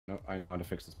No, I know how to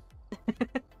fix this.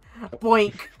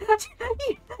 Boink.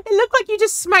 It looked like you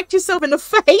just smacked yourself in the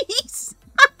face.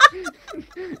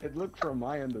 It looked from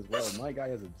my end as well. My guy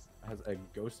has a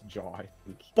ghost jaw, I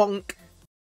think. Bonk.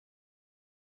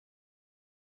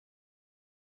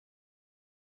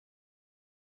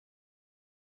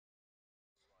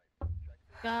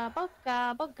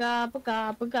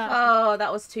 Oh,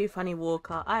 that was too funny,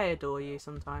 Walker. I adore you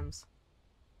sometimes.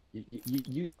 You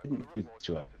didn't do this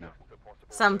to us. No.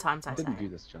 Sometimes I You say. didn't do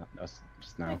this to us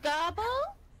just now.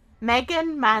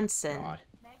 Megan Manson. God.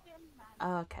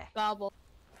 Oh, okay. Gobble.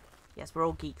 Yes, we're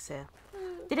all geeks here.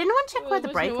 Did anyone check where the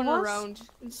breaker no one was? around.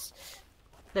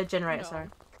 The generator, No. sorry.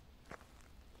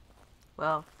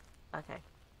 Well, okay.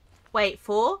 Wait,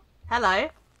 4? Hello?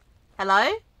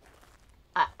 Hello?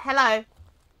 Hello?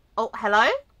 Oh, hello?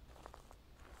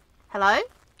 Hello?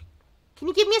 Can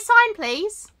you give me a sign,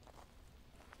 please?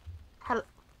 Hello?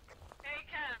 Hey,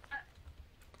 Kat.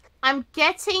 I'm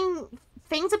getting...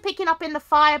 Things are picking up in the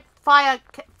fire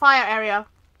area.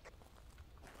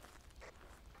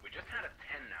 We just had a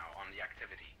 10 now on the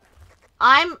activity.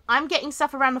 I'm getting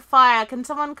stuff around the fire. Can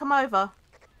someone come over?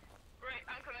 Right,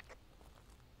 I'm coming.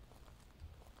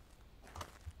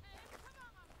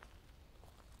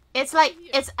 It's like,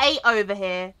 it's 8 over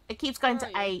here. It keeps going to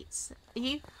Where are 8. Are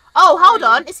you? Oh, Where hold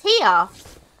are on. you? It's here.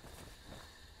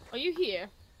 Are you here?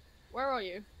 Where are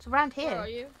you? It's around Where are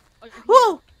here. you? Are you here?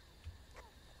 Whoa!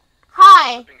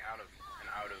 Hi! Slipping out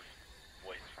of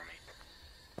voice for me.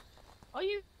 Are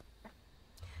you?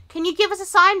 Can you give us a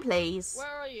sign, please? Where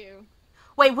are you?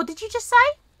 Wait, what did you just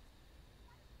say?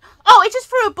 Oh, it just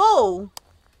threw a ball.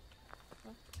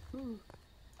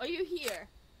 Are you here?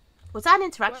 Was that an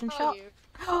interaction Where shot? Are you?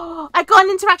 Oh, I got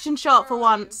an interaction shot for Where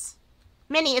are you? once.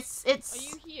 Minnie, it's... Are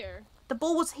you here? The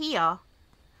ball was here.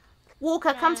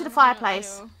 Walker, come to the I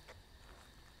fireplace. know.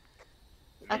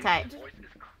 Okay. Voice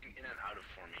is coming in and out of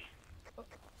for me.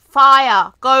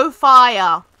 Fire. Go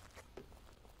fire.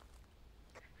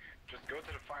 Just go to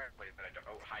the fireplace that I don't.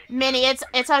 Oh, hi. Minnie,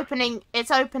 it's opening.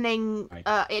 It's opening.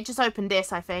 Hi. It just opened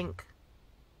this, I think.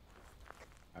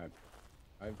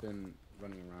 I've been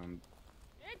running around.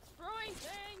 It's throwing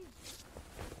things.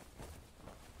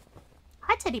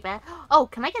 Hi, teddy bear. Oh,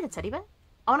 can I get a teddy bear?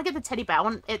 I want to get the teddy bear. I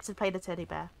want it to play the teddy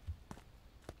bear.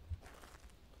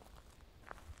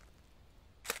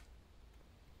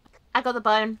 I got the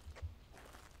bone.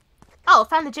 Oh, I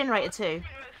found the generator too.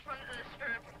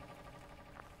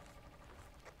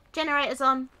 Generator's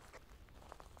on.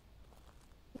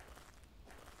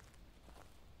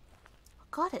 Oh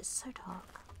God, it's so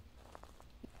dark.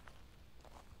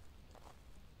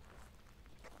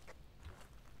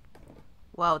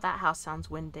 Whoa, that house sounds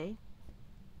windy.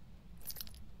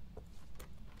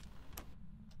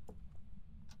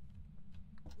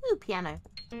 Ooh, piano.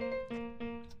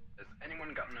 Has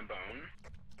anyone gotten a bone?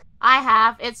 I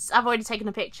have. I've already taken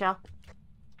a picture.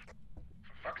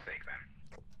 For fuck's sake,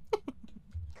 then.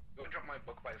 Go drop my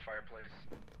book by the fireplace.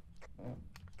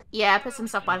 Yeah, I put some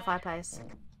stuff by the fireplace.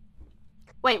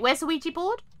 Wait, where's the Ouija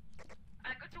board? I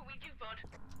got a Ouija board.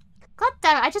 God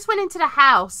damn it, I just went into the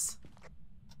house.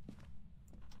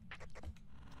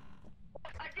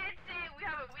 I did say we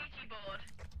have a Ouija board.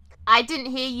 I didn't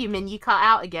hear you, Min. You cut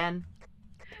out again.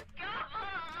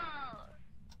 Gobble!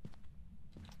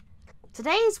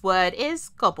 Today's word is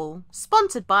gobble,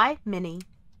 sponsored by Minnie.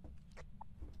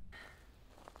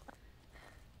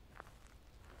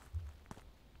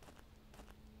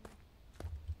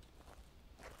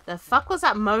 The fuck was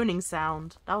that moaning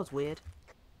sound? That was weird.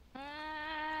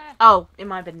 Oh, it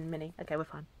might have been Minnie. Okay, we're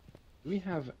fine. Do we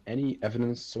have any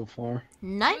evidence so far?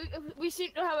 No? We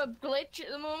seem to have a glitch at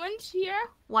the moment here.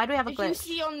 Why do we have a If you glitch?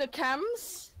 see on the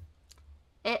cams.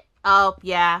 Oh,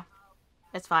 yeah.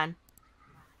 It's fine.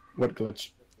 What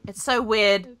glitch? It's so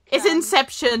weird. It's Cam.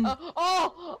 Inception.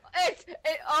 Oh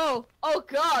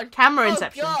God. Camera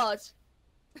Inception. Oh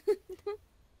God.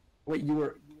 Wait, you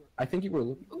were... I think you were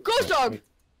looking... Ghost orb. Wait,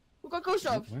 We've got ghost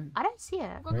orb. what? I don't see it.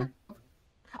 We've got Where?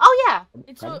 Oh, yeah.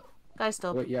 It's Huh? a Ghost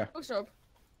orb. Wait, yeah. ghost orb.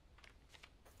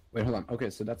 Wait, hold on. Okay,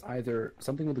 so that's either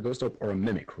something with a ghost orb or a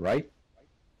mimic, right?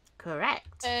 Correct.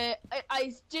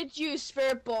 I did use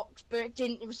spirit box, but it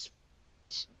didn't. It was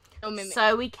no mimic.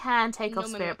 So we can take No off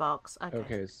mimic. Spirit Box. Okay.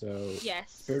 Okay, so...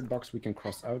 Yes. Spirit box we can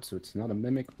cross out, so it's not a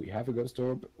mimic. We have a ghost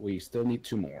orb. We still need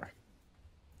 2 more.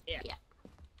 Yeah.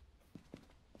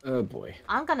 Oh boy.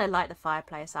 I'm gonna light the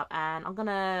fireplace up and I'm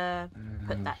gonna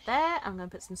put that there. I'm gonna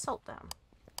put some salt down.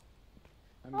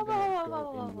 I'm gonna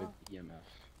go in with EMF.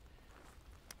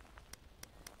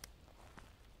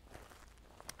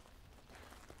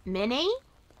 Minnie,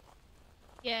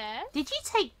 Yeah. did you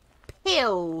take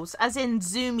pills, as in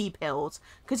zoomy pills?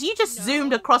 Because you just No.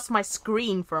 zoomed across my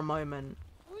screen for a moment.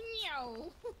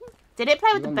 No. Did it play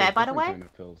with These the ones are bear, by the different way? kind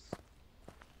of pills.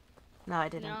 No, I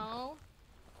didn't. No.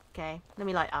 Okay, let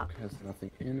me light up. Has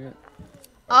nothing in it.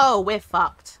 Oh, we're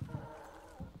fucked.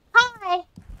 Hi!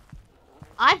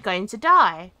 I'm going to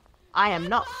die. I am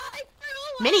not.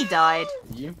 Minnie died.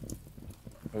 You?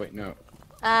 Oh wait, no.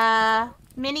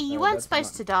 Minnie, you No, weren't that's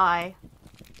supposed not- to die.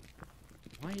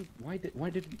 Why did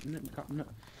no, fuck no.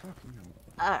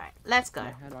 Alright, let's go.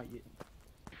 How do I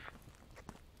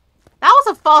That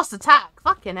was a fast attack.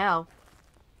 Fucking hell.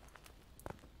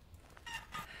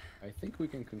 I think we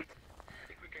can conclude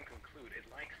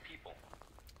it likes people.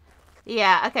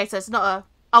 Yeah, okay, so it's not a...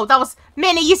 Oh, that was...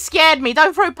 Minnie, you scared me.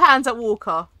 Don't throw pans at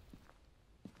Walker.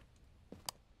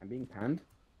 I'm being panned?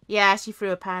 Yeah, she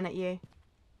threw a pan at you.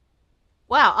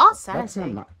 Wow, our That's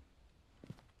sanity. not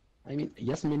I mean,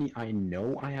 yes, Minnie, I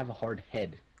know I have a hard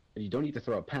head. But you don't need to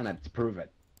throw a pan at it to prove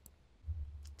it.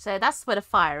 So that's where the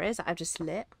fire is that I've just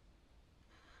lit.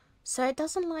 So it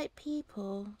doesn't like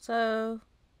people. So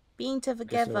being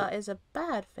together is a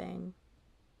bad thing.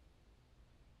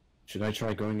 Should I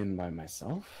try going in by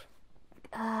myself?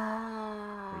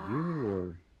 Or you,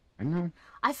 or... I don't know.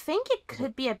 I think it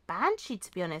could be a banshee,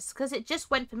 to be honest, because it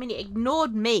just went for Minnie. It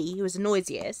ignored me, who was the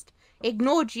noisiest.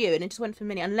 Ignored you, and it just went for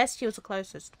Minnie, unless she was the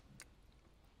closest.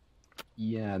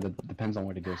 Yeah, that depends on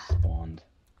where the ghost spawned.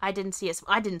 I didn't see it.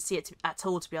 I didn't see it at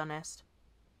all, to be honest.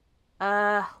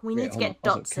 We need to hold on. get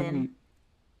dots Also, in.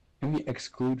 Can we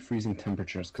exclude freezing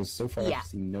temperatures? Because so far Yeah. I've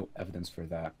seen no evidence for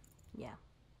that. Yeah.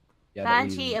 Yeah,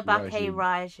 Banshee, that Abake,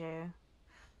 Raiju.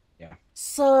 Yeah.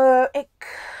 So it.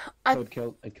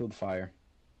 It killed fire.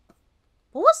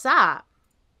 What was that?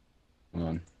 Hold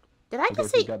on. Did I Okay,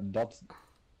 just so we see? got dots.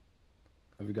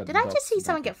 We got Did I just dots see back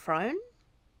someone up. get thrown?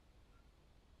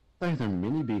 Either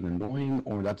Minnie being annoying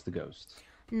or that's the ghost.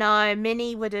 No,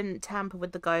 Minnie wouldn't tamper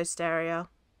with the ghost area.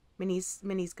 Minnie's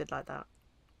good like that.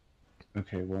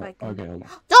 Okay, well, Like- okay, hold on.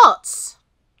 Dots!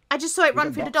 I just saw it We run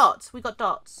got through the dots. dots. We got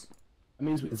dots. That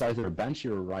means it's either a Banshee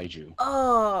or a Raiju.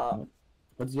 Oh.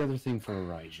 What's the other thing for a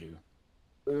Raiju?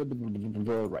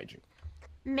 Raiju.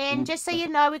 Min, just so you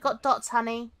know, we got dots,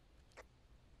 honey.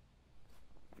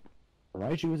 A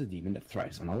Raiju is a demon that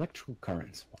thrives on electrical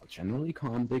currents. While generally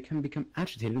calm, they can become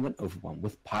agitated when overwhelmed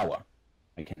with power.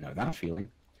 I can know that feeling.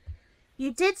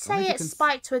 You did say Raiju it can-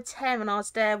 spiked to a 10 when I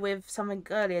was there with something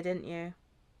earlier, didn't you?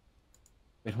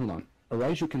 Wait, hold on. A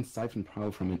Raiju can siphon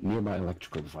power from nearby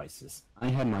electrical devices. I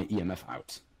had my EMF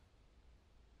out.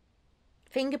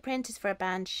 Fingerprint is for a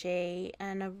banshee,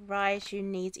 and a Raiju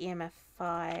needs EMF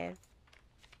 5.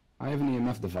 I have an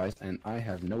EMF device, and I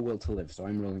have no will to live, so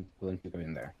I'm willing to go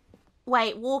in there.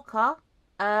 Wait, Walker.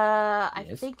 I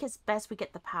Yes? think it's best we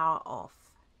get the power off.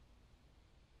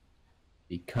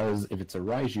 Because if it's a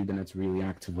Raiju, then it's really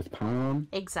active with power on.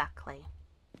 Exactly.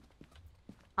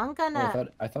 I'm Oh, gonna...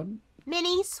 I thought...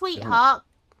 Minnie, sweetheart.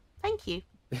 Thank you.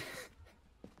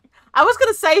 I was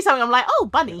gonna say something. I'm like, oh,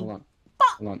 bunny. Hold on. But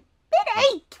Hold on.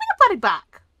 Minnie, give me the bunny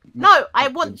back. No, I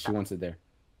want. She wants it there.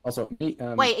 Also, hey,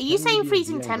 Wait, are you can saying be a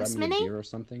freezing dear and temps, grab me a Minnie? beer or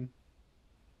something?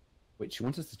 Wait, she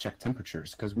wants us to check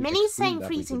temperatures because Minnie's saying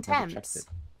freezing temps.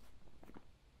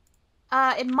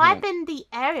 It might on. have been the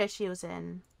area she was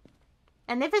in.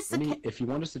 And if it's the Minnie, if you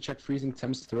want us to check freezing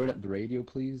temps, throw it at the radio,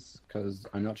 please, because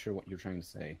I'm not sure what you're trying to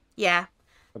say. yeah,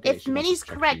 Okay, if she wants us Minnie's to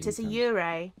check correct, freezing it's a temps.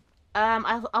 Euro.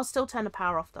 I'll still turn the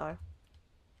power off though.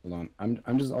 Hold on,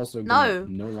 I'm just also No. gonna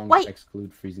no longer Wait.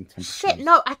 exclude freezing temperatures. Shit,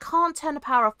 no, I can't turn the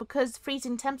power off because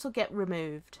freezing temps will get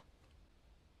removed.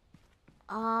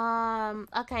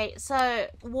 Okay, so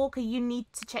Walker, you need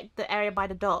to check the area by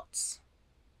the dots.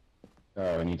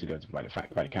 Oh, I need to go to by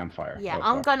the campfire. Yeah, Oh,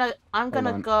 I'm fuck.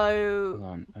 gonna on. go.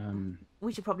 Hold on.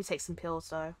 We should probably take some pills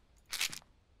though.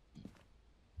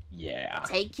 Yeah.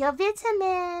 Take your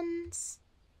vitamins.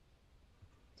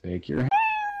 Take your.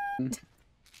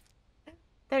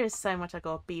 There is so much I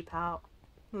gotta beep out.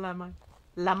 Lamo.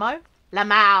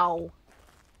 Lamau.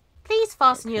 Please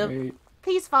fasten Okay.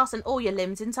 Please fasten all your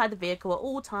limbs inside the vehicle at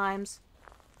all times.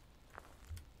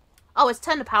 Oh, it's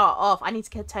turned the power off. I need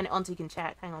to turn it on so you can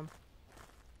check. Hang on.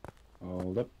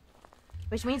 Hold up.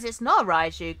 Which means it's not a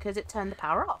Raiju because it turned the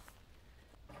power off.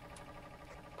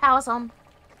 Power's on.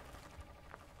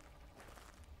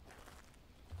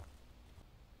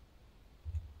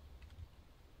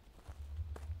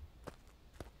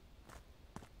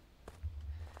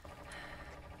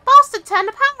 Bastard, turn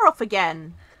the power off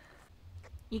again.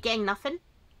 You getting nothing?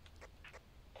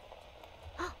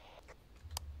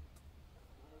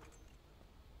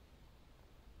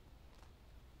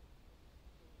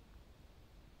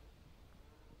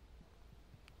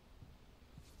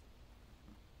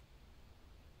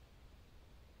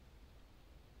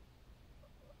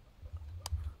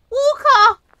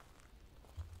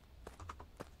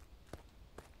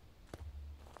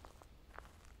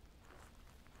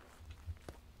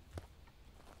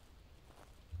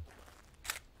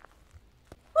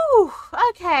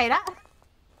 Okay,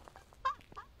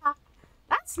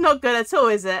 that's not good at all,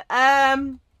 is it?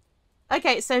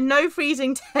 Okay, so no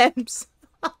freezing temps.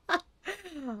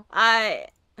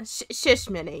 Shish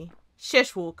Mini.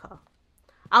 Shish Walker.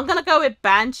 I'm gonna go with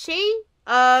Banshee.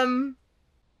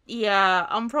 Yeah,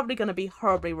 I'm probably gonna be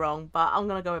horribly wrong, but I'm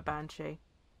gonna go with Banshee.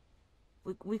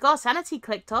 We got sanity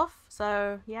clicked off,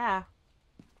 so yeah.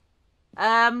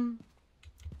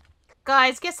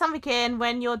 Guys, get something in.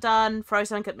 When you're done, throw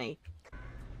something at me.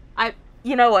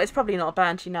 You know what? It's probably not a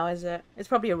Banshee now, is it? It's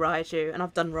probably a Raiju, and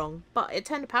I've done wrong. But it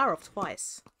turned the power off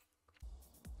twice.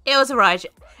 It was a Raiju.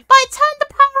 But it turned the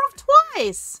power off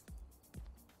twice!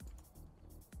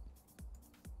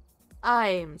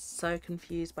 I'm so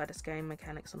confused by this game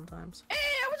mechanic sometimes. Hey,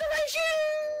 I was a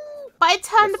Raiju! But it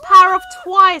turned the power off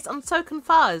twice! I'm so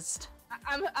confused.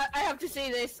 I have to say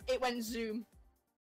this. It went zoom.